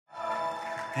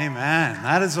Amen.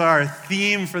 That is our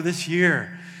theme for this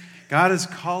year. God is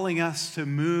calling us to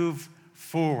move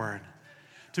forward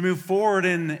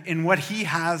in what He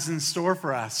has in store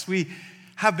for us. We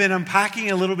have been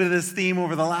unpacking a little bit of this theme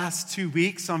over the last 2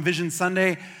 weeks. On Vision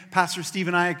Sunday, Pastor Steve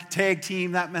and I tag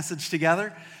team that message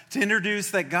together to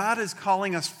introduce that God is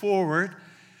calling us forward.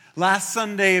 Last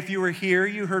Sunday, if you were here,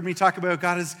 you heard me talk about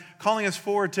God is calling us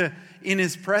forward in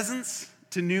His presence,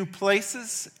 to new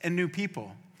places and new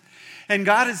people. And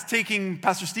God is taking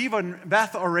Pastor Steve and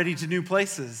Beth already to new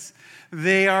places.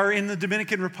 They are in the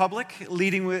Dominican Republic,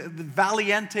 leading with the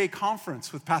Valiente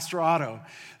Conference with Pastor Otto.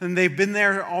 And they've been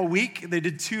there all week. They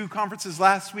did 2 conferences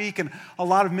last week and a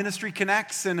lot of Ministry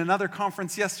Connects and another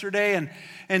conference yesterday.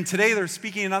 And today they're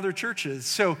speaking in other churches.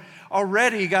 So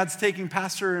already God's taking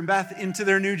Pastor and Beth into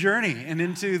their new journey and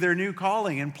into their new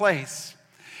calling and place.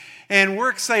 And we're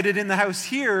excited in the house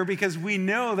here because we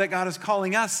know that God is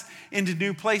calling us into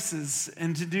new places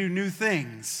and to do new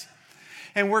things.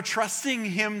 And we're trusting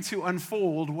Him to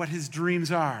unfold what His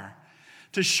dreams are,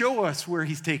 to show us where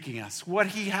He's taking us, what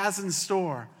He has in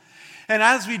store. And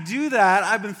as we do that,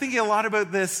 I've been thinking a lot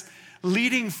about this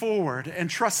leading forward and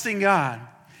trusting God.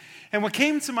 And what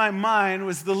came to my mind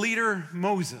was the leader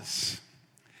Moses.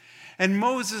 And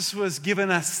Moses was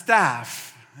given a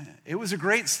staff. It was a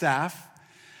great staff.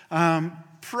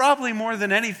 Probably more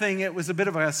than anything, it was a bit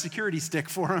of a security stick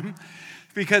for him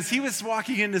because he was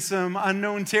walking into some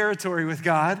unknown territory with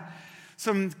God,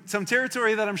 some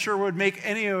territory that I'm sure would make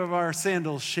any of our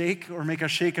sandals shake or make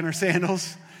us shake in our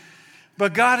sandals.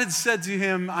 But God had said to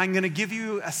him, I'm going to give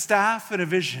you a staff and a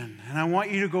vision, and I want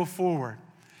you to go forward.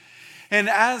 And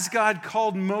as God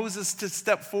called Moses to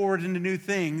step forward into new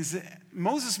things,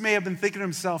 Moses may have been thinking to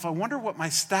himself, I wonder what my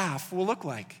staff will look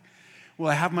like. Will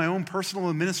I have my own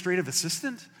personal administrative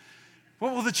assistant?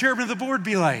 What will the chairman of the board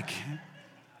be like?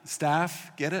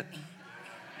 Staff, get it?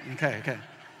 Okay.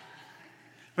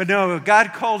 But no,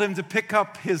 God called him to pick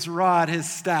up his rod, his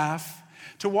staff,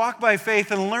 to walk by faith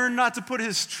and learn not to put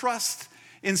his trust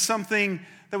in something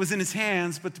that was in his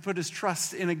hands, but to put his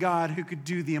trust in a God who could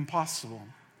do the impossible.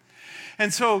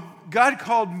 And so God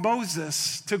called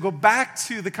Moses to go back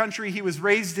to the country he was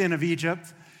raised in of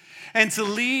Egypt, and to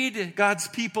lead God's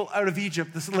people out of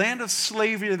Egypt, this land of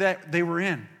slavery that they were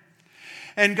in.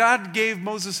 And God gave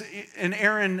Moses and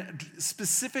Aaron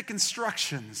specific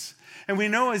instructions. And we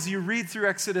know as you read through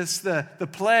Exodus, the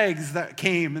plagues that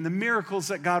came and the miracles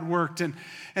that God worked and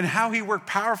how He worked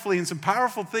powerfully, and some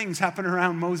powerful things happened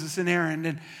around Moses and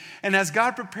Aaron. And as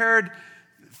God prepared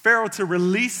Pharaoh to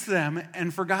release them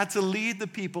and for God to lead the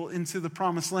people into the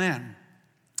promised land.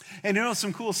 And you know,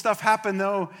 some cool stuff happened,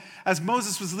 though, as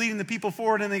Moses was leading the people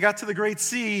forward and they got to the Great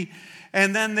Sea,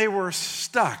 and then they were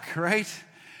stuck, right?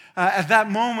 At that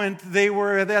moment, they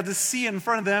had the sea in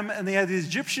front of them, and they had the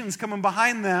Egyptians coming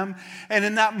behind them. And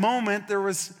in that moment, there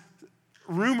was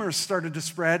rumors started to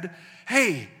spread.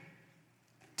 Hey,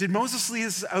 did Moses lead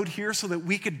us out here so that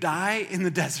we could die in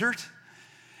the desert?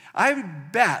 I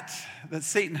bet that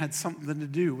Satan had something to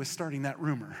do with starting that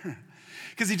rumor.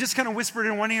 Because he just kind of whispered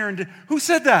in one ear, and who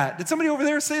said that? Did somebody over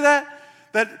there say that?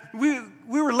 That we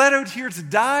were led out here to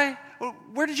die? Well,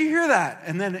 where did you hear that?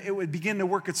 And then it would begin to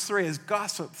work its way as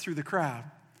gossip through the crowd.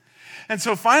 And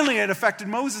so finally it affected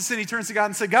Moses, and he turns to God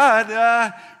and said,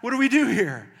 God, what do we do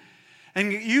here?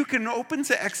 And you can open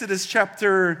to Exodus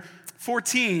chapter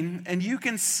 14, and you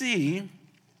can see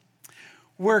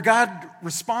where God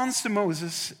responds to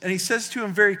Moses, and He says to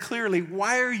him very clearly,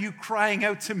 why are you crying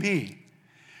out to me?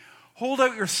 Hold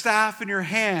out your staff in your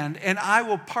hand, and I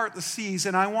will part the seas,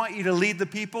 and I want you to lead the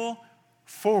people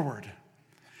forward.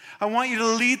 I want you to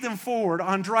lead them forward.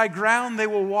 On dry ground they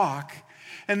will walk,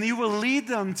 and you will lead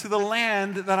them to the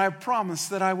land that I promised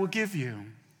that I will give you.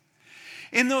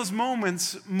 In those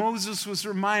moments, Moses was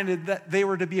reminded that they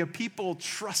were to be a people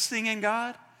trusting in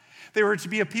God. They were to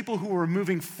be a people who were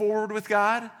moving forward with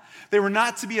God. They were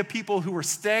not to be a people who were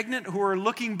stagnant, who were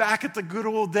looking back at the good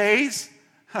old days.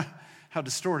 How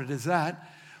distorted is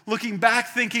that? Looking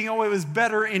back thinking, it was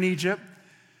better in Egypt.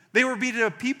 They were be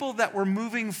the people that were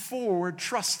moving forward,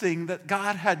 trusting that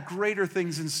God had greater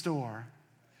things in store.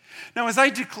 Now, as I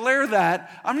declare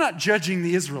that, I'm not judging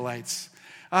the Israelites.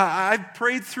 I've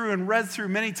prayed through and read through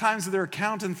many times of their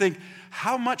account and think,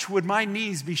 how much would my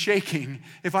knees be shaking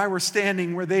if I were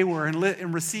standing where they were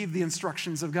and received the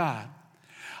instructions of God?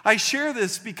 I share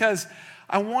this because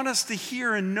I want us to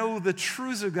hear and know the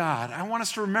truths of God. I want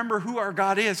us to remember who our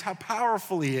God is, how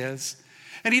powerful He is.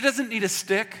 And He doesn't need a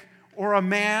stick or a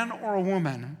man or a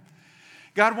woman.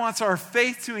 God wants our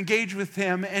faith to engage with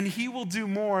Him, and He will do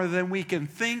more than we can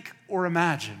think or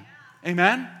imagine.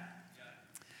 Amen?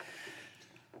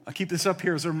 I'll keep this up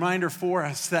here as a reminder for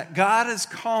us that God is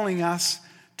calling us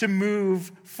to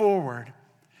move forward.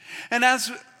 And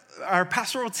as our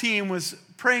pastoral team was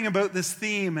praying about this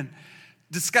theme and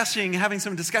having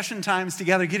some discussion times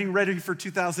together, getting ready for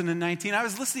 2019, I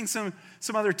was listening to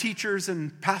some other teachers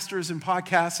and pastors and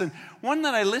podcasts, and one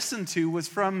that I listened to was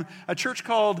from a church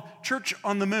called Church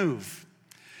on the Move.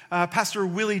 Pastor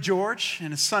Willie George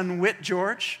and his son Whit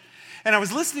George. And I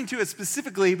was listening to it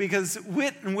specifically because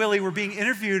Whit and Willie were being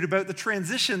interviewed about the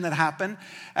transition that happened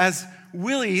as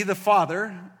Willie, the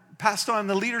father, passed on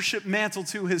the leadership mantle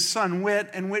to his son Whit,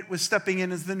 and Whit was stepping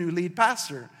in as the new lead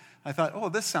pastor. I thought, oh,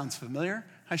 this sounds familiar.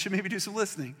 I should maybe do some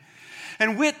listening.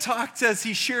 And Whit talked as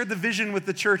he shared the vision with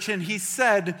the church, and he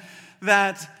said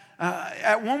that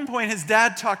at one point his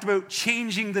dad talked about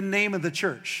changing the name of the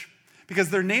church because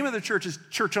their name of the church is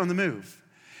Church on the Move.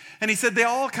 And he said they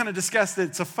all kind of discussed it.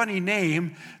 It's a funny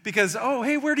name because, oh,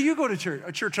 hey, where do you go to church?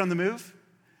 A Church on the Move?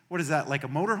 What is that, like a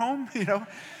motorhome? You know,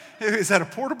 is that a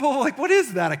portable? Like, what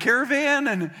is that, a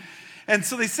caravan? And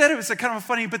so they said it was kind of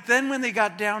funny, but then when they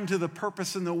got down to the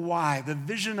purpose and the why, the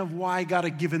vision of why God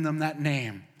had given them that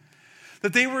name,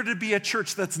 that they were to be a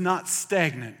church that's not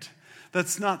stagnant,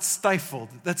 that's not stifled,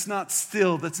 that's not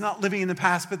still, that's not living in the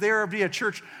past, but they were to be a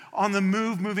church on the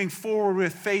move, moving forward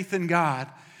with faith in God.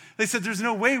 They said, there's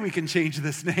no way we can change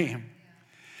this name.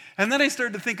 And then I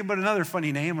started to think about another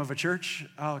funny name of a church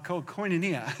called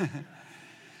Koinonia.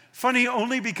 Funny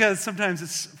only because sometimes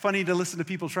it's funny to listen to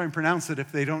people try and pronounce it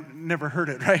if they never heard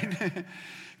it, right?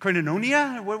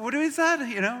 Koinonia? What is that,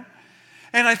 you know?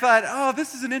 And I thought, oh,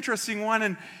 this is an interesting one.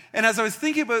 And as I was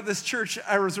thinking about this church,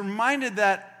 I was reminded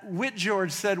that Whit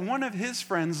George said one of his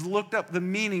friends looked up the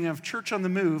meaning of Church on the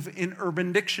Move in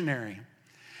Urban Dictionary.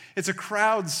 It's a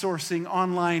crowdsourcing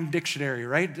online dictionary,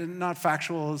 right? Not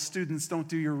factual. Students, don't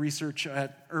do your research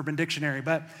at Urban Dictionary.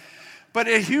 But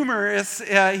a humorist,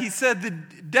 he said the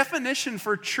definition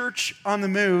for Church on the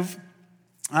Move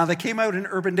that came out in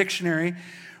Urban Dictionary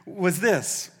was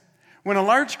this: when a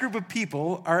large group of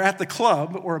people are at the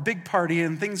club or a big party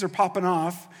and things are popping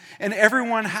off and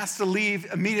everyone has to leave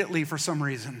immediately for some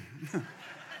reason.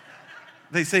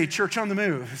 They say Church on the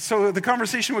Move. So the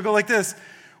conversation would go like this: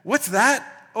 what's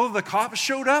that? Oh, the cops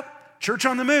showed up? Church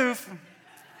on the Move.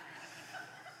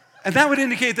 And that would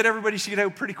indicate that everybody should get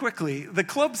out pretty quickly. The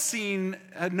club scene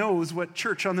knows what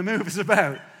Church on the Move is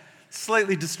about.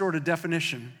 Slightly distorted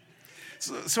definition.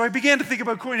 So I began to think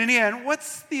about koinonia, and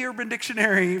what's the Urban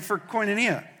Dictionary for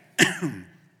koinonia?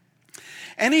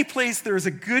 Any place there is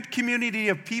a good community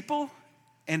of people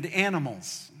and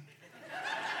animals.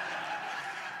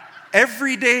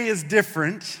 Every day is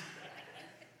different.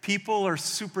 People are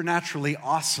supernaturally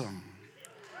awesome.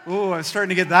 Oh, I was starting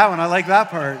to get that one. I like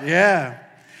that part. Yeah.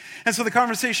 And so the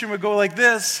conversation would go like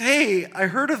this: hey, I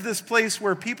heard of this place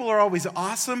where people are always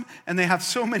awesome and they have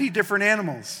so many different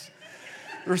animals.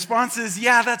 The response is,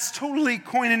 yeah, that's totally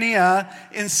koinonia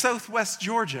in southwest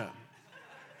Georgia.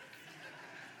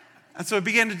 And so I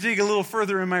began to dig a little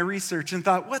further in my research and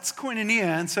thought, what's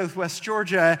koinonia in southwest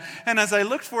Georgia? And as I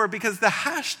looked for it, because the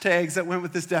hashtags that went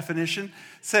with this definition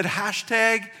said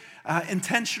hashtag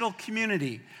intentional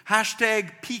community,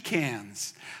 hashtag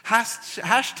pecans,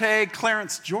 hashtag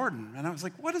Clarence Jordan. And I was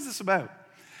like, what is this about?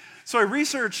 So I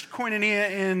researched koinonia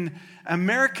in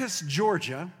Americus,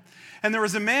 Georgia. And there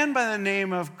was a man by the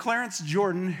name of Clarence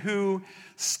Jordan who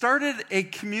started a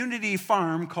community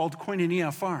farm called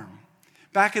Koinonia Farm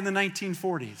back in the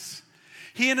 1940s.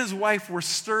 He and his wife were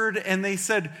stirred, and they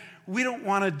said, we don't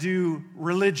want to do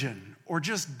religion or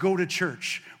just go to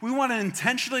church. We want to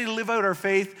intentionally live out our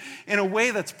faith in a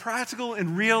way that's practical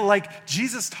and real, like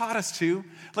Jesus taught us to,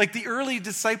 like the early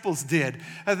disciples did.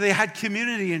 They had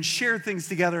community and shared things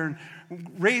together and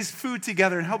raised food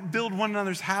together and helped build one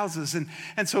another's houses.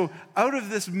 And so out of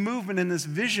this movement and this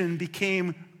vision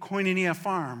became Koinonia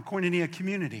Farm, Koinonia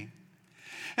Community.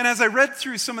 And as I read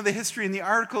through some of the history and the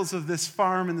articles of this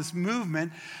farm and this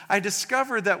movement, I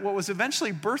discovered that what was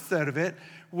eventually birthed out of it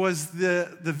was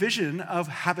the vision of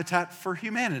Habitat for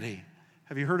Humanity.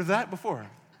 Have you heard of that before?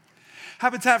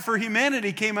 Habitat for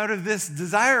Humanity came out of this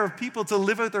desire of people to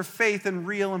live out their faith in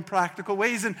real and practical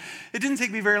ways. And it didn't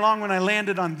take me very long when I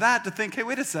landed on that to think, hey,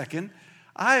 wait a second.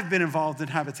 I've been involved in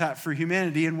Habitat for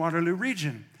Humanity in Waterloo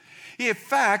Region. In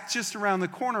fact, just around the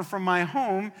corner from my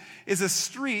home is a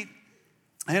street,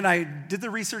 and I did the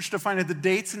research to find out the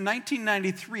dates. In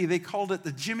 1993, they called it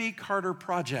the Jimmy Carter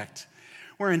Project,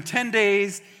 where in 10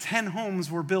 days, 10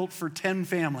 homes were built for 10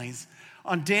 families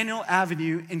on Daniel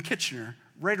Avenue in Kitchener,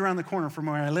 right around the corner from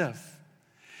where I live.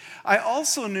 I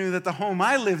also knew that the home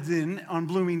I lived in on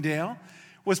Bloomingdale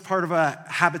was part of a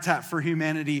Habitat for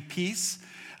Humanity piece.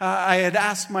 I had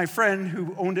asked my friend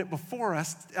who owned it before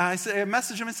us, I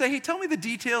messaged him and said, hey, tell me the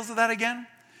details of that again.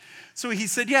 So he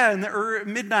said, yeah, in the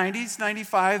mid-90s,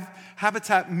 95,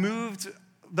 Habitat moved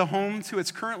the home to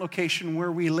its current location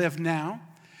where we live now.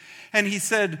 And he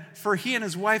said for he and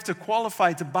his wife to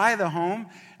qualify to buy the home,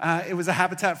 it was a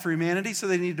Habitat for Humanity, so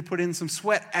they needed to put in some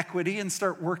sweat equity and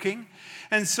start working.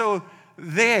 And so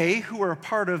they, who are a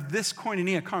part of this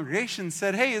Koinonia congregation,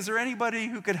 said, hey, is there anybody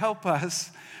who could help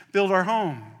us build our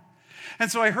home?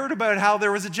 And so I heard about how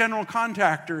there was a general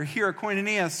contractor here at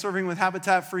Koinonia serving with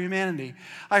Habitat for Humanity.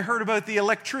 I heard about the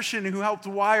electrician who helped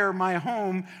wire my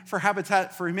home for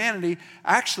Habitat for Humanity.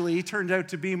 Actually, turned out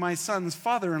to be my son's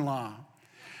father-in-law.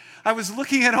 I was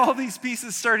looking at all these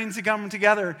pieces starting to come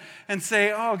together and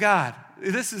say, oh God,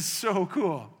 this is so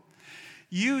cool.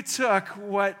 You took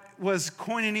what was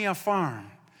Koinonia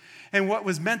Farm and what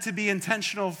was meant to be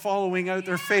intentional following out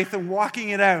their faith and walking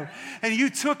it out. And you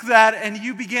took that and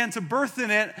you began to birth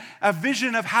in it a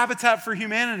vision of Habitat for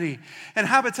Humanity. And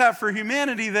Habitat for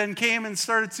Humanity then came and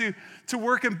started to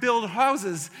work and build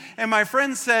houses. And my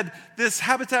friend said this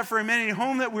Habitat for Humanity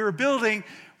home that we were building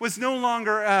was no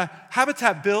longer a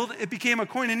Habitat build, it became a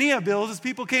Koinonia build as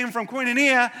people came from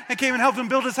Koinonia and came and helped him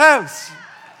build his house.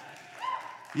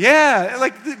 Yeah,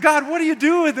 like, God, what are you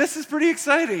doing? This is pretty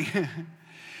exciting.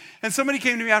 And somebody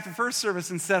came to me after first service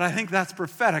and said, I think that's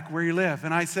prophetic where you live.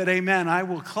 And I said, amen, I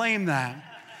will claim that.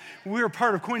 We're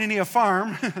part of Koinonia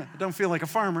Farm. I don't feel like a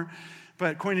farmer,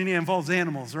 but Koinonia involves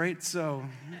animals, right? So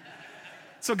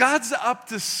God's up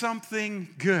to something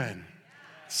good.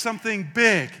 Something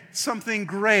big, something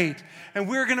great. And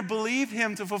we're going to believe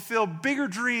him to fulfill bigger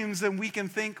dreams than we can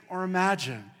think or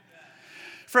imagine.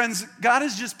 Friends, God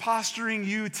is just posturing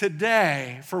you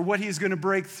today for what he's going to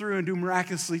break through and do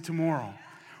miraculously tomorrow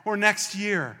or next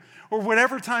year or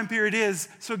whatever time period is,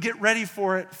 so get ready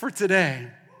for it for today.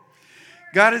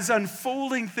 God is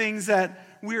unfolding things that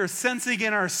we are sensing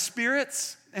in our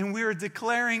spirits and we are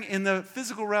declaring in the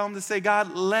physical realm to say,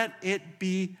 God, let it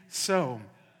be so.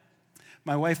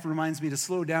 My wife reminds me to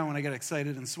slow down when I get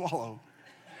excited and swallow.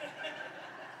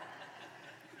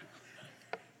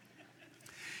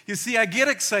 You see, I get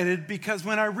excited because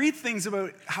when I read things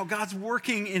about how God's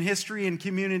working in history and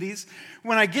communities,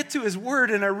 when I get to his word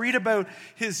and I read about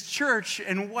his church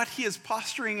and what he is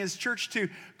posturing his church to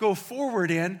go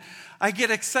forward in, I get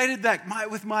excited that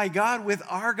with my God, with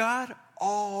our God,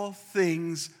 all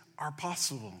things are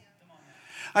possible.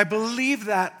 I believe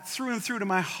that through and through to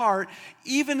my heart,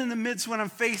 even in the midst when I'm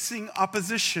facing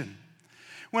opposition,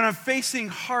 when I'm facing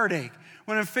heartache,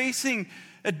 when I'm facing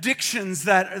addictions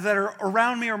that are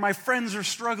around me or my friends are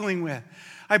struggling with.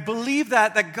 I believe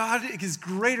that God is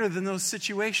greater than those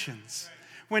situations.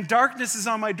 When darkness is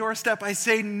on my doorstep, I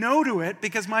say no to it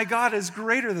because my God is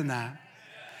greater than that.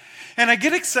 And I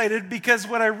get excited because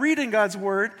what I read in God's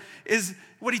word is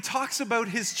what he talks about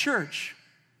his church.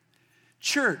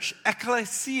 Church,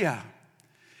 ecclesia.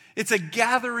 It's a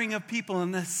gathering of people,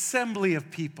 an assembly of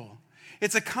people.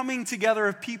 It's a coming together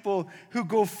of people who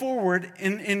go forward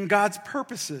in God's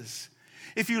purposes.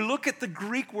 If you look at the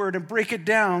Greek word and break it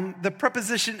down, the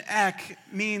preposition ek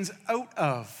means out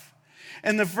of.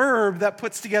 And the verb that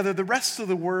puts together the rest of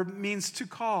the word means to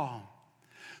call.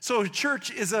 So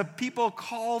church is a people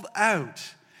called out.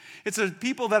 It's a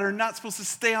people that are not supposed to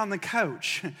stay on the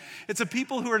couch. It's a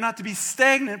people who are not to be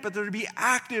stagnant, but they're to be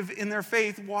active in their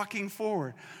faith, walking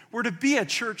forward. We're to be a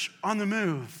church on the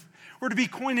move. We're to be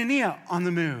koinonia on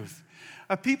the move.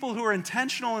 A people who are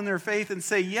intentional in their faith and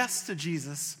say yes to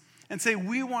Jesus and say,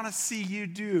 we want to see you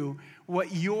do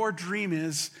what your dream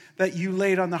is that you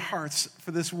laid on the hearts for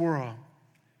this world.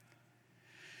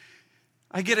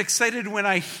 I get excited when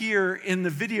I hear in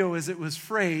the video, as it was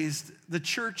phrased, the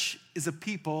church is a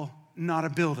people, not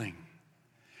a building.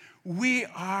 We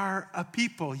are a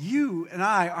people. You and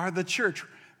I are the church.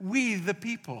 We the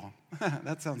people.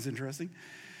 That sounds interesting.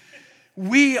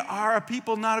 We are a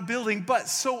people, not a building. But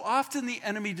so often the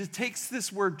enemy just takes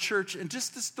this word church and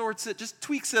just distorts it, just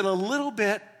tweaks it a little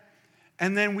bit,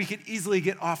 and then we could easily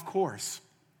get off course.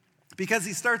 Because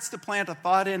he starts to plant a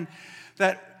thought in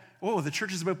that, oh, the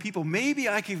church is about people. Maybe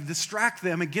I can distract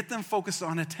them and get them focused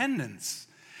on attendance.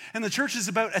 And the church is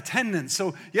about attendance.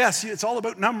 So yes, it's all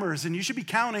about numbers, and you should be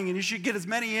counting, and you should get as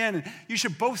many in, and you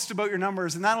should boast about your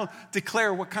numbers, and that'll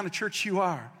declare what kind of church you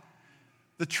are.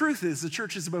 The truth is the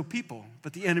church is about people,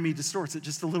 but the enemy distorts it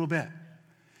just a little bit.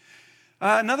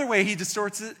 Another way he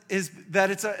distorts it is that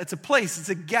it's a place, it's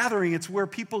a gathering, it's where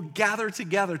people gather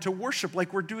together to worship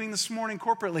like we're doing this morning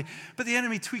corporately. But the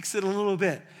enemy tweaks it a little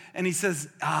bit, and he says,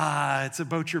 it's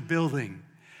about your building.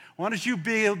 Why don't you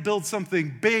build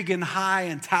something big and high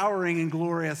and towering and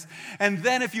glorious? And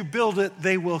then if you build it,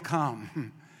 they will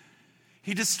come.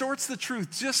 He distorts the truth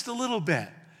just a little bit.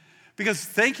 Because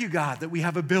thank you, God, that we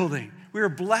have a building. We are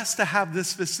blessed to have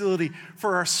this facility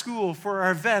for our school, for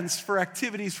our events, for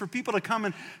activities, for people to come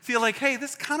and feel like, hey,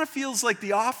 this kind of feels like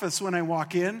the office when I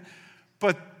walk in,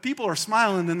 but people are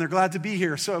smiling and they're glad to be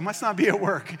here, so it must not be at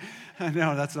work.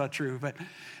 No, that's not true. But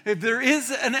if there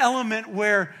is an element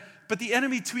where, but the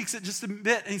enemy tweaks it just a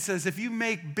bit, and he says, if you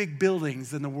make big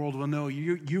buildings, then the world will know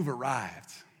you've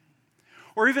arrived.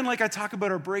 Or even like I talk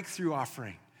about our breakthrough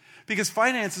offering. Because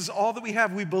finance is all that we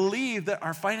have. We believe that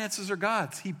our finances are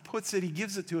God's. He puts it, he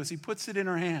gives it to us. He puts it in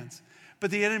our hands. But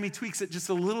the enemy tweaks it just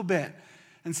a little bit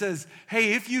and says,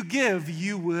 hey, if you give,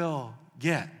 you will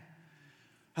get.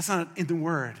 That's not in the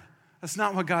word. That's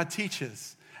not what God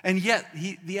teaches. And yet,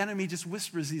 the enemy just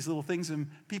whispers these little things and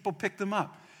people pick them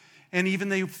up. And even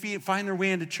they find their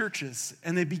way into churches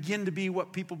and they begin to be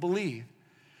what people believe.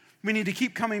 We need to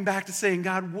keep coming back to saying,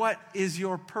 God, what is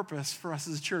your purpose for us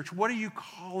as a church? What are you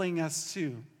calling us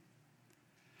to?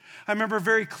 I remember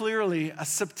very clearly a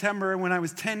September when I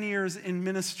was 10 years in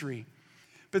ministry.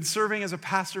 Been serving as a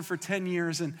pastor for 10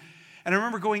 years. And I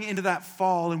remember going into that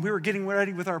fall and we were getting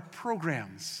ready with our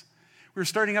programs. We were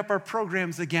starting up our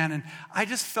programs again and I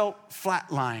just felt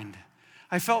flatlined.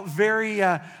 I felt very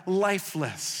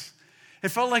lifeless. It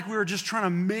felt like we were just trying to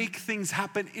make things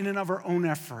happen in and of our own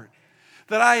effort.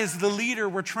 That I, as the leader,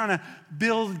 were trying to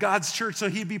build God's church so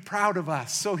he'd be proud of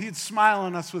us, so he'd smile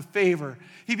on us with favor.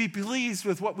 He'd be pleased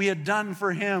with what we had done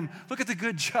for him. Look at the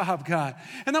good job, God.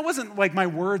 And that wasn't like my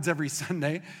words every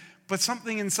Sunday, but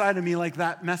something inside of me like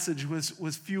that message was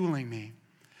fueling me.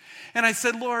 And I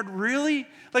said, Lord, really?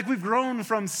 Like we've grown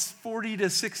from 40 to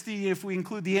 60 if we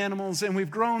include the animals, and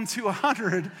we've grown to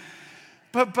 100.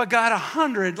 But God,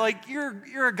 100, like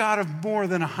you're a God of more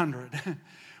than 100.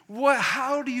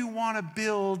 How do you want to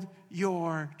build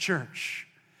your church?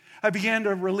 I began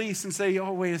to release and say,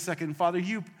 oh, wait a second, Father,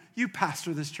 you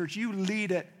pastor this church. You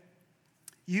lead it.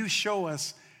 You show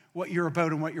us what you're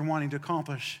about and what you're wanting to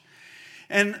accomplish.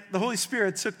 And the Holy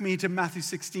Spirit took me to Matthew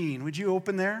 16. Would you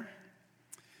open there?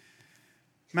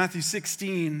 Matthew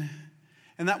 16.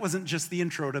 And that wasn't just the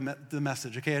intro to the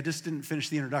message, okay? I just didn't finish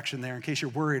the introduction there in case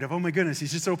you're worried of, oh my goodness,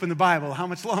 he's just opened the Bible. How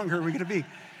much longer are we going to be?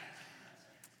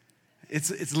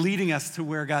 It's leading us to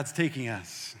where God's taking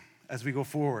us as we go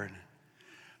forward.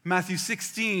 Matthew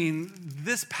 16,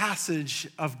 this passage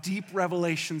of deep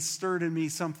revelation stirred in me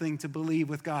something to believe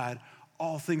with God.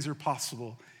 All things are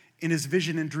possible in his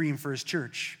vision and dream for his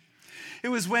church. It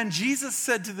was when Jesus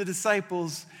said to the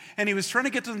disciples, and he was trying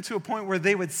to get them to a point where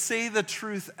they would say the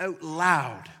truth out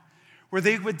loud, where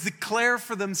they would declare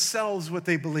for themselves what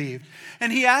they believed.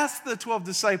 And he asked the 12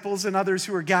 disciples and others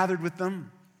who were gathered with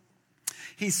them,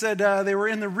 he said they were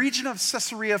in the region of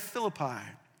Caesarea Philippi.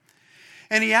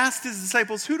 And he asked his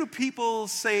disciples, who do people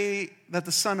say that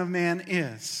the Son of Man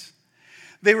is?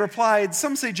 They replied,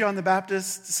 some say John the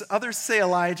Baptist, others say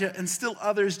Elijah, and still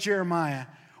others Jeremiah,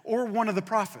 or one of the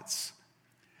prophets.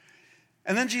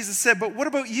 And then Jesus said, but what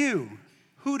about you?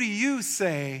 Who do you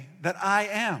say that I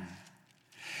am?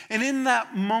 And in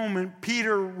that moment,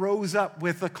 Peter rose up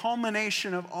with the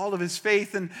culmination of all of his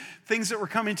faith and things that were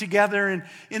coming together. And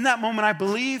in that moment, I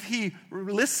believe he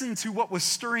listened to what was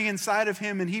stirring inside of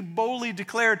him, and he boldly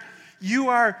declared,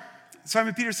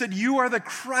 Simon Peter said, you are the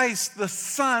Christ, the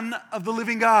Son of the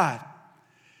living God.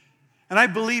 And I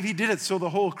believe he did it so the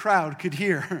whole crowd could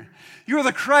hear. You are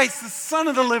the Christ, the Son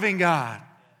of the living God.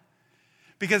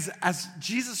 Because as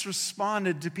Jesus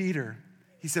responded to Peter,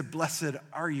 he said, blessed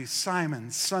are you,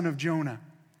 Simon, son of Jonah.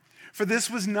 For this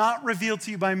was not revealed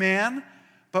to you by man,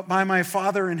 but by my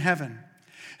Father in heaven.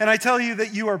 And I tell you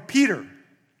that you are Peter,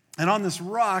 and on this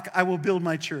rock I will build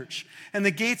my church. And the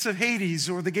gates of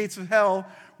Hades, or the gates of hell,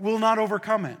 will not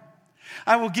overcome it.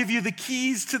 I will give you the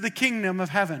keys to the kingdom of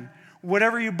heaven.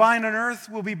 Whatever you bind on earth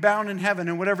will be bound in heaven,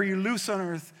 and whatever you loose on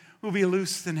earth will be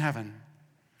loosed in heaven.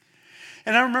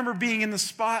 And I remember being in the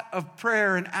spot of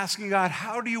prayer and asking God,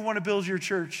 how do you want to build your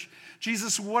church?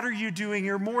 Jesus, what are you doing?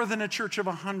 You're more than a church of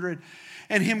 100.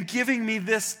 And him giving me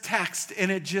this text and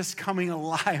it just coming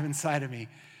alive inside of me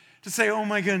to say, oh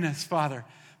my goodness, Father,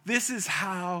 this is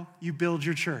how you build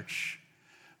your church.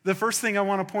 The first thing I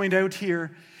want to point out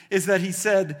here is that he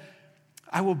said,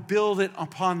 I will build it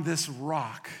upon this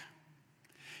rock.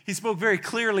 He spoke very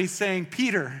clearly saying,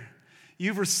 Peter,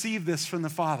 you've received this from the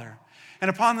Father. And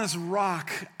upon this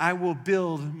rock, I will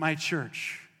build my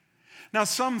church. Now,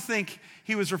 some think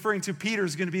he was referring to Peter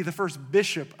as going to be the first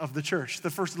bishop of the church, the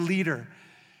first leader.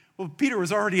 Well, Peter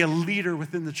was already a leader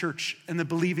within the church and the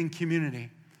believing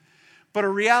community. But a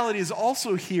reality is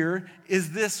also here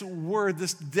is this word,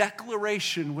 this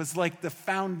declaration was like the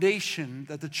foundation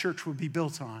that the church would be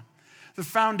built on. The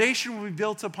foundation will be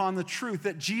built upon the truth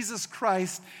that Jesus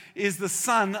Christ is the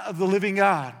Son of the living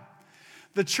God.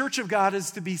 The church of God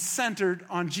is to be centered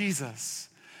on Jesus.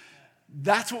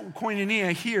 That's what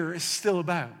koinonia here is still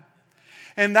about.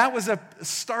 And that was a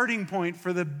starting point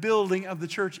for the building of the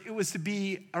church. It was to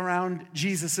be around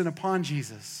Jesus and upon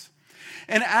Jesus.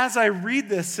 And as I read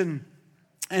this and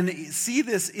see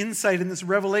this insight and this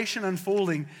revelation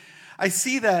unfolding, I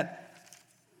see that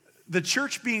the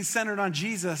church being centered on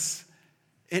Jesus,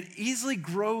 it easily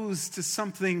grows to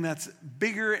something that's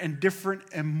bigger and different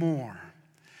and more.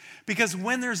 Because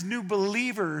when there's new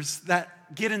believers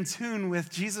that get in tune with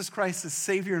Jesus Christ as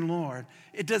Savior and Lord,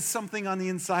 it does something on the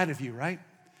inside of you, right?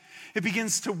 It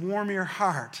begins to warm your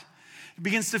heart. It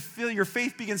begins to fill, your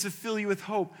faith begins to fill you with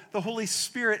hope. The Holy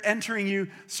Spirit entering you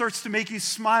starts to make you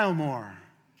smile more.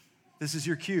 This is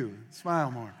your cue,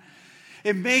 smile more.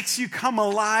 It makes you come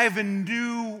alive in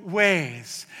new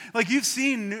ways. Like you've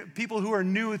seen people who are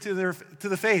new to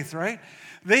the faith, right?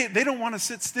 They don't want to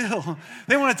sit still.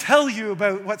 They want to tell you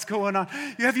about what's going on.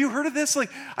 Have you heard of this? Like,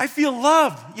 I feel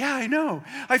loved. Yeah, I know.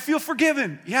 I feel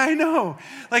forgiven. Yeah, I know.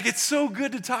 Like, it's so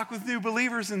good to talk with new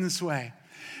believers in this way.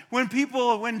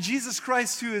 When Jesus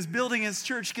Christ, who is building his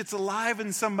church, gets alive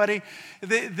in somebody,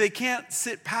 they can't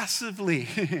sit passively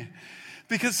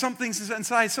because something's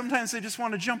inside. Sometimes they just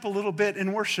want to jump a little bit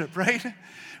in worship, right?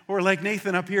 Or like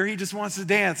Nathan up here, he just wants to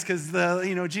dance because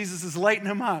Jesus is lighting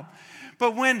him up.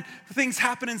 But when things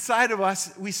happen inside of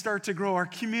us, we start to grow. Our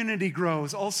community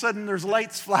grows. All of a sudden, there's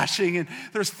lights flashing and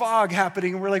there's fog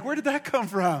happening. And we're like, where did that come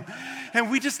from?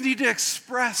 And we just need to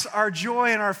express our joy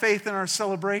and our faith and our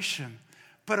celebration.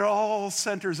 But it all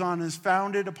centers on, is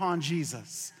founded upon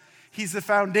Jesus. He's the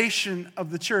foundation of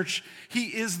the church. He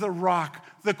is the rock,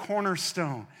 the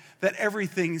cornerstone that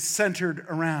everything is centered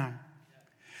around.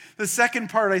 The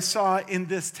second part I saw in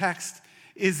this text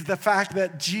is the fact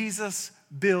that Jesus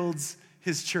builds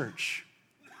his church.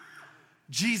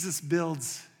 Jesus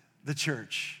builds the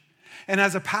church. And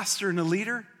as a pastor and a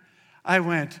leader, I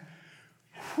went,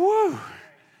 whew.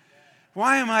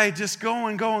 Why am I just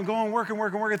going,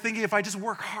 working, thinking if I just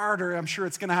work harder, I'm sure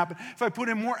it's going to happen. If I put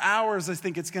in more hours, I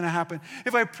think it's going to happen.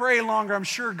 If I pray longer, I'm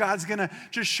sure God's going to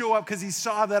just show up because he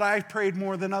saw that I prayed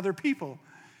more than other people.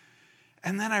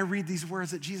 And then I read these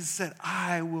words that Jesus said,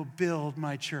 I will build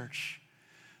my church.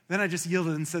 Then I just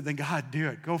yielded and said, then God, do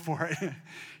it. Go for it.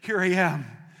 Here I am.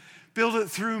 Build it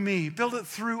through me. Build it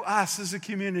through us as a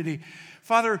community.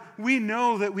 Father, we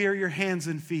know that we are your hands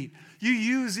and feet. You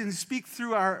use and speak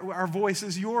through our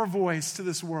voices, your voice to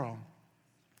this world.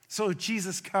 So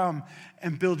Jesus, come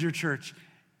and build your church.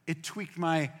 It tweaked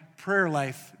my prayer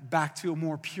life back to a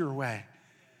more pure way.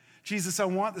 Jesus, I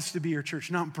want this to be your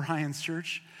church, not Brian's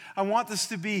church. I want this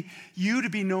to be you to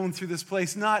be known through this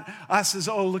place, not us as,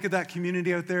 oh, look at that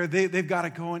community out there. They've got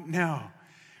it going. No.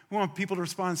 We want people to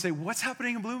respond and say, what's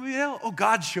happening in Bloomingdale? Oh,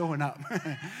 God's showing up.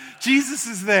 Jesus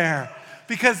is there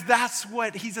because that's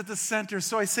what he's at the center.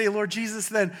 So I say, Lord Jesus,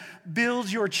 then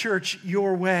build your church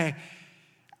your way.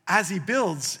 As he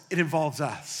builds, it involves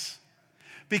us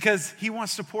because he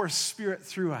wants to pour his spirit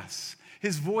through us.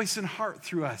 His voice and heart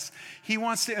through us. He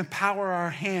wants to empower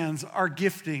our hands, our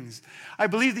giftings. I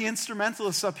believe the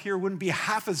instrumentalists up here wouldn't be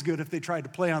half as good if they tried to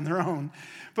play on their own.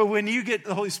 But when you get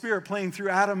the Holy Spirit playing through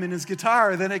Adam and his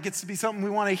guitar, then it gets to be something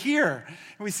we want to hear.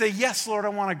 And we say, yes, Lord, I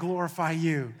want to glorify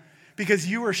you because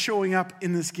you are showing up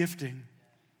in this gifting.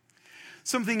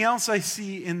 Something else I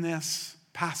see in this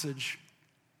passage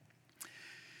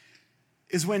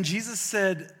is when Jesus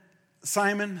said,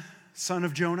 Simon, son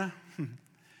of Jonah,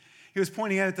 he was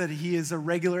pointing out that he is a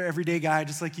regular, everyday guy,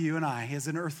 just like you and I. He has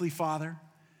an earthly father.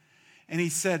 And he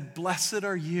said, blessed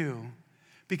are you,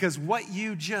 because what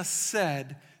you just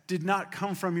said did not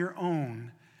come from your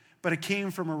own, but it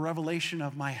came from a revelation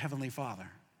of my heavenly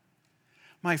Father.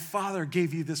 My Father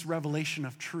gave you this revelation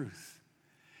of truth.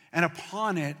 And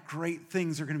upon it, great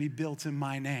things are going to be built in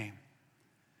my name.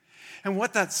 And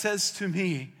what that says to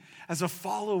me as a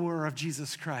follower of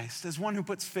Jesus Christ, as one who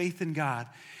puts faith in God,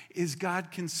 is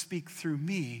God can speak through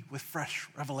me with fresh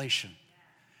revelation.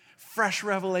 Fresh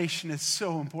revelation is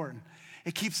so important.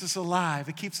 It keeps us alive.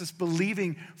 It keeps us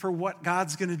believing for what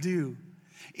God's going to do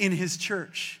in his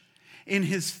church, in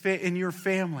your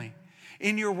family,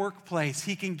 in your workplace.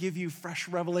 He can give you fresh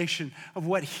revelation of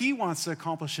what he wants to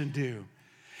accomplish and do.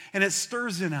 And it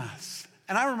stirs in us.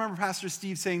 And I remember Pastor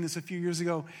Steve saying this a few years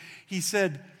ago. He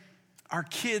said, our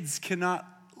kids cannot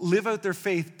live out their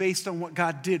faith based on what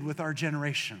God did with our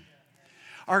generation.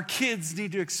 Our kids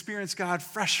need to experience God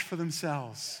fresh for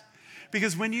themselves.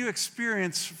 Because when you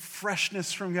experience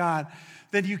freshness from God,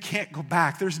 then you can't go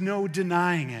back. There's no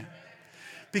denying it.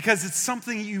 Because it's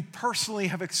something you personally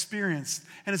have experienced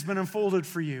and it's been unfolded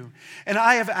for you. And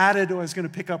I have added, I was going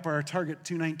to pick up our Target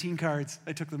 219 cards.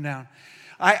 I took them down.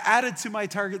 I added to my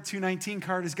Target 219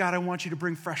 card is, God, I want you to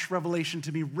bring fresh revelation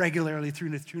to me regularly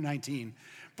through the 219.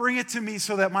 Bring it to me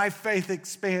so that my faith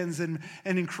expands and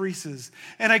increases.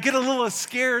 And I get a little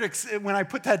scared when I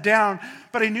put that down,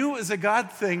 but I knew it was a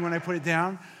God thing when I put it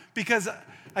down, because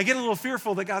I get a little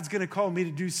fearful that God's going to call me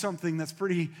to do something that's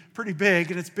pretty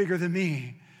big and it's bigger than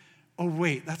me. Oh,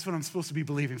 wait, that's what I'm supposed to be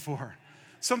believing for.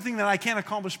 Something that I can't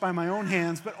accomplish by my own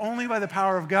hands, but only by the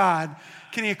power of God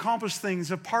can He accomplish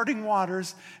things of parting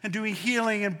waters and doing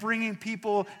healing and bringing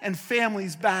people and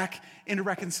families back into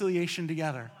reconciliation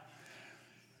together.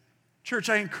 Church,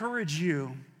 I encourage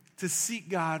you to seek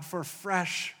God for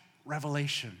fresh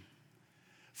revelation.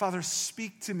 Father,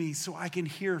 speak to me so I can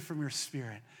hear from your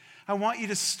Spirit. I want you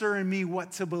to stir in me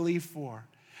what to believe for,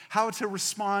 how to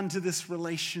respond to this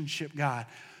relationship, God,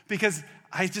 because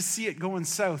I just see it going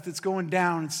south. It's going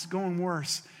down. It's going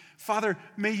worse. Father,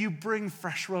 may you bring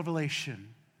fresh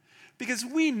revelation, because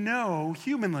we know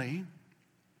humanly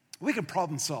we can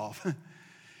problem solve.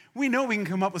 We know we can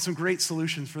come up with some great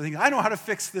solutions for things. I know how to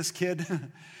fix this kid.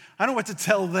 I know what to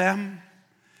tell them.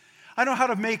 I know how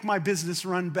to make my business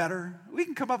run better. We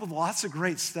can come up with lots of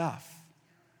great stuff.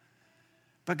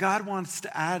 But God wants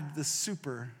to add the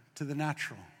super to the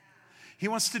natural. He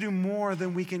wants to do more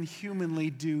than we can humanly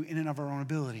do in and of our own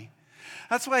ability.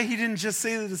 That's why He didn't just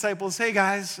say to the disciples, hey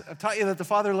guys, I've taught you that the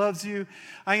Father loves you.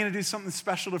 I'm going to do something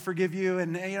special to forgive you,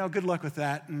 and good luck with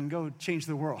that, and go change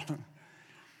the world.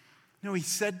 No, He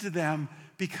said to them,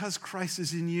 because Christ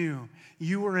is in you,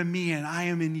 you are in me and I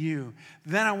am in you.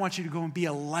 Then I want you to go and be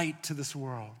a light to this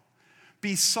world.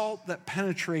 Be salt that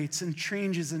penetrates and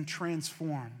changes and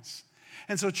transforms.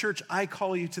 And so, church, I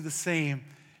call you to the same.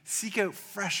 Seek out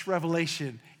fresh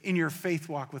revelation in your faith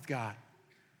walk with God.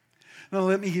 Now,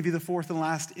 let me give you the fourth and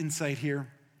last insight here.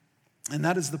 And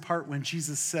that is the part when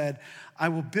Jesus said, I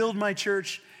will build my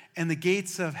church and the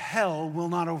gates of hell will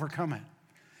not overcome it.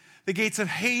 The gates of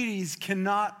Hades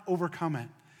cannot overcome it.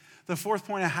 The fourth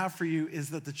point I have for you is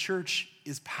that the church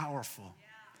is powerful.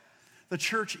 The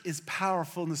church is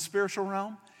powerful in the spiritual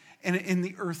realm and in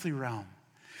the earthly realm.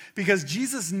 Because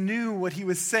Jesus knew what He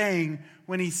was saying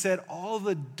when He said all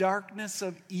the darkness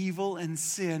of evil and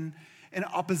sin and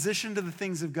opposition to the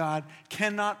things of God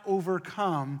cannot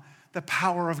overcome the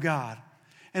power of God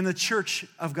and the church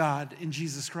of God in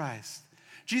Jesus Christ.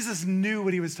 Jesus knew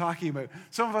what He was talking about.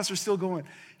 Some of us are still going,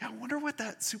 I wonder what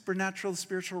that supernatural,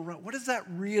 spiritual, what does that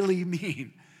really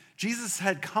mean? Jesus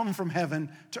had come from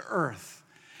heaven to earth.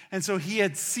 And so He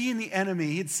had seen the enemy.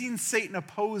 He had seen Satan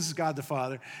oppose God the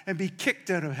Father and be kicked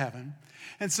out of heaven.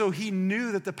 And so He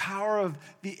knew that the power of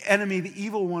the enemy, the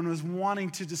evil one, was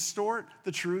wanting to distort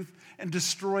the truth and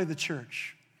destroy the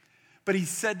church. But He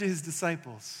said to His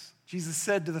disciples, Jesus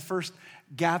said to the first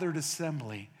gathered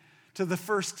assembly, to the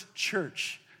first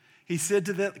church, He said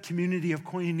to the community of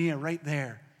Koinonia right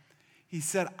there, He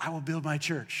said, I will build my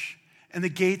church, and the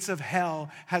gates of hell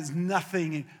has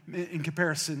nothing in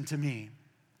comparison to me.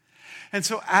 And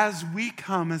so as we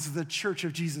come as the church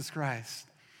of Jesus Christ,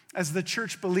 as the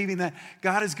church believing that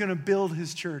God is going to build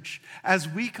His church, as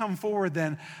we come forward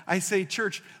then, I say,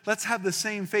 church, let's have the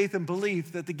same faith and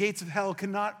belief that the gates of hell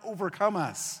cannot overcome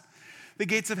us. The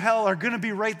gates of hell are going to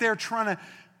be right there trying to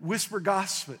whisper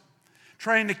gossip,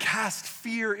 trying to cast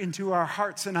fear into our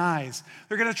hearts and eyes.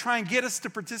 They're going to try and get us to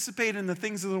participate in the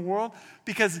things of the world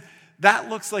because that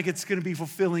looks like it's going to be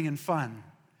fulfilling and fun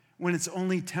when it's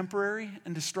only temporary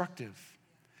and destructive.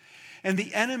 And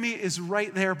the enemy is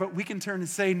right there, but we can turn and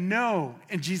say, no,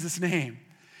 in Jesus' name.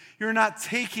 You're not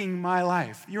taking my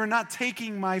life. You're not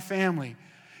taking my family.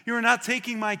 You're not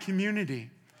taking my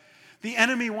community. The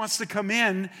enemy wants to come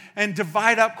in and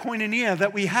divide up koinonia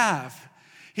that we have.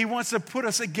 He wants to put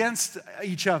us against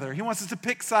each other. He wants us to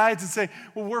pick sides and say,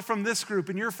 well, we're from this group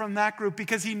and you're from that group,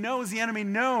 because he knows, the enemy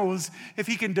knows, if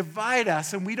he can divide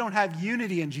us and we don't have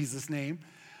unity in Jesus' name,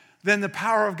 then the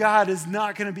power of God is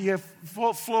not going to be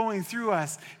flowing through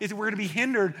us. We're going to be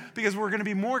hindered because we're going to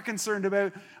be more concerned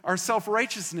about our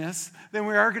self-righteousness than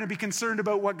we are going to be concerned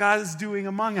about what God is doing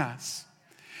among us.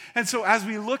 And so as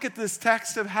we look at this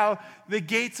text of how the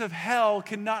gates of hell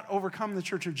cannot overcome the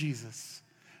church of Jesus,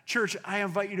 church, I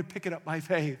invite you to pick it up by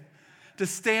faith, to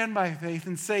stand by faith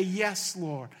and say, yes,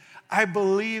 Lord, I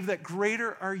believe that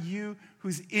greater are you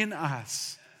who's in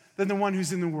us than the one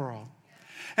who's in the world.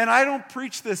 And I don't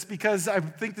preach this because I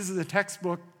think this is a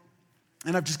textbook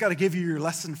and I've just got to give you your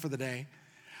lesson for the day.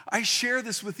 I share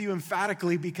this with you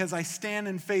emphatically because I stand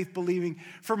in faith believing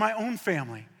for my own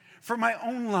family, for my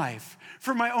own life,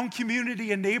 for my own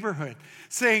community and neighborhood,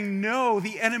 saying, no,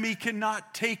 the enemy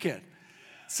cannot take it.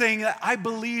 Saying that I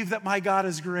believe that my God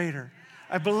is greater.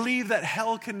 I believe that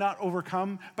hell cannot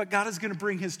overcome, but God is going to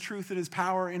bring his truth and his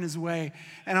power in his way.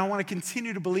 And I want to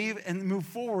continue to believe and move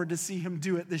forward to see him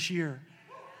do it this year.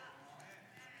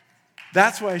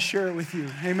 That's why I share it with you.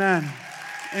 Amen.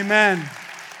 Amen.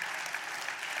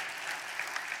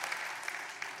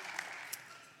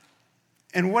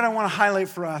 And what I want to highlight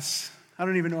for us, I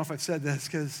don't even know if I've said this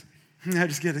because I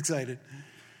just get excited.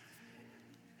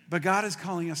 But God is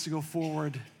calling us to go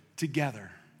forward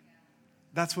together.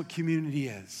 That's what community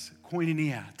is.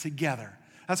 Koinonia, together.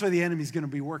 That's why the enemy's going to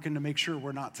be working to make sure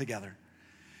we're not together.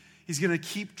 He's going to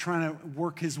keep trying to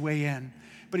work his way in.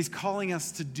 But God is calling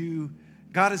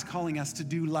us to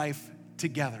do life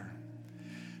together.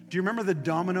 Do you remember the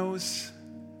dominoes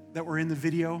that were in the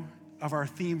video of our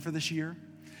theme for this year?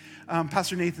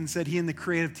 Pastor Nathan said he and the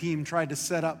creative team tried to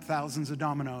set up thousands of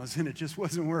dominoes, and it just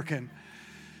wasn't working.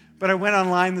 But I went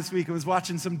online this week and was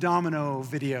watching some domino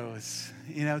videos.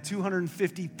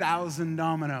 250,000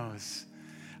 dominoes,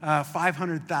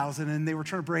 500,000, and they were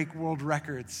trying to break world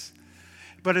records.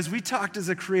 But as we talked as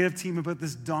a creative team about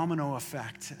this domino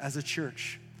effect as a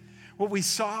church, what we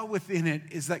saw within it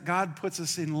is that God puts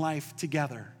us in life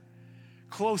together,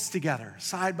 close together,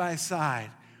 side by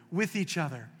side, with each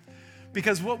other.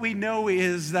 Because what we know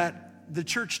is that the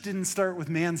church didn't start with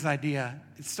man's idea.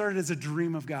 It started as a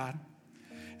dream of God.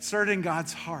 It started in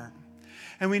God's heart.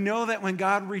 And we know that when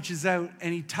God reaches out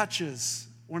and he touches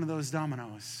one of those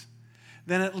dominoes,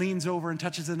 then it leans over and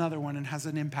touches another one and has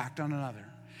an impact on another.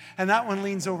 And that one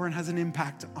leans over and has an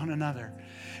impact on another.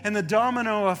 And the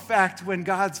domino effect, when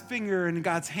God's finger and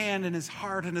God's hand and his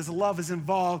heart and his love is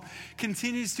involved,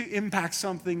 continues to impact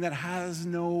something that has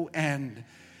no end.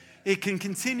 It can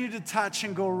continue to touch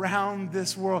and go around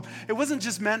this world. It wasn't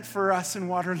just meant for us in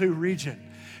Waterloo region.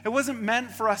 It wasn't meant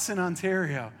for us in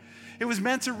Ontario. It was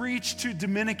meant to reach to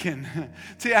Dominican,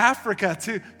 to Africa,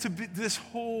 to this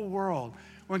whole world.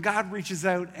 When God reaches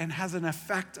out and has an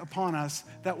effect upon us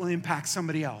that will impact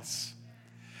somebody else.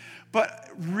 But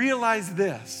realize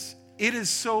this, it is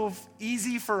so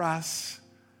easy for us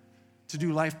to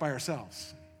do life by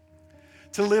ourselves,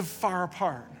 to live far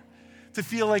apart, to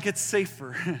feel like it's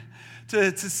safer,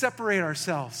 to separate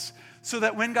ourselves so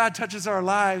that when God touches our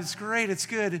lives, great, it's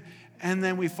good, and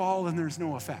then we fall and there's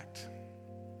no effect.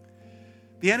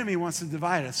 The enemy wants to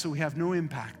divide us so we have no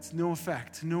impact, no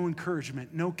effect, no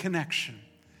encouragement, no connection.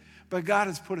 But God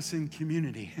has put us in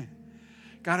community.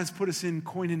 God has put us in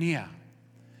koinonia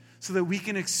so that we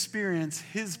can experience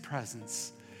his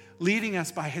presence, leading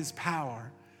us by his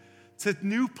power to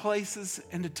new places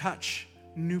and to touch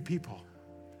new people.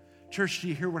 Church, do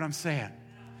you hear what I'm saying?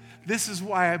 This is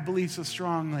why I believe so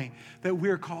strongly that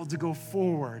we're called to go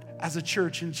forward as a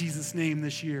church in Jesus' name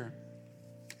this year.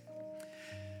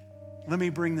 Let me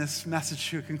bring this message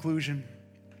to a conclusion.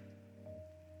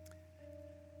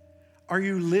 Are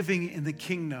you living in the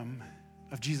kingdom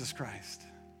of Jesus Christ?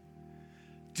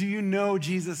 Do you know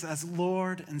Jesus as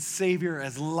Lord and Savior,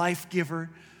 as life giver,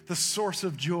 the source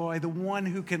of joy, the one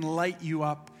who can light you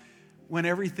up when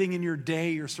everything in your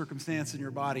day, your circumstance, and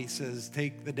your body says,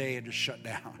 take the day and just shut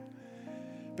down?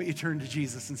 But you turn to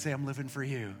Jesus and say, I'm living for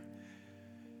you.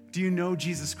 Do you know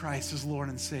Jesus Christ as Lord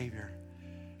and Savior?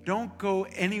 Don't go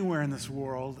anywhere in this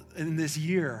world, in this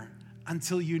year,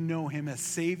 until you know him as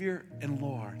Savior and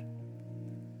Lord.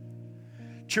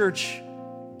 Church,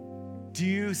 do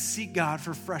you seek God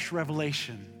for fresh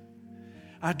revelation?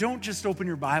 Don't just open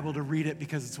your Bible to read it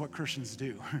because it's what Christians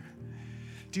do.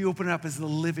 Do you open it up as the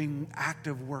living,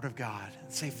 active Word of God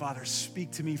and say, Father,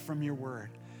 speak to me from your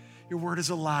Word. Your Word is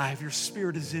alive. Your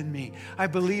Spirit is in me. I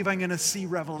believe I'm going to see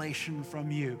revelation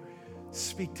from you.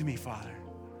 Speak to me, Father.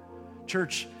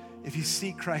 Church, if you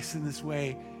seek Christ in this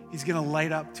way, he's going to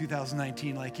light up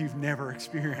 2019 like you've never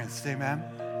experienced. Amen?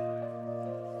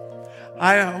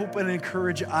 I hope and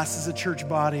encourage us as a church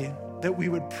body that we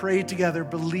would pray together,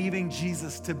 believing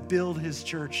Jesus to build his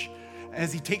church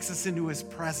as he takes us into his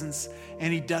presence,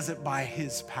 and he does it by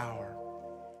his power.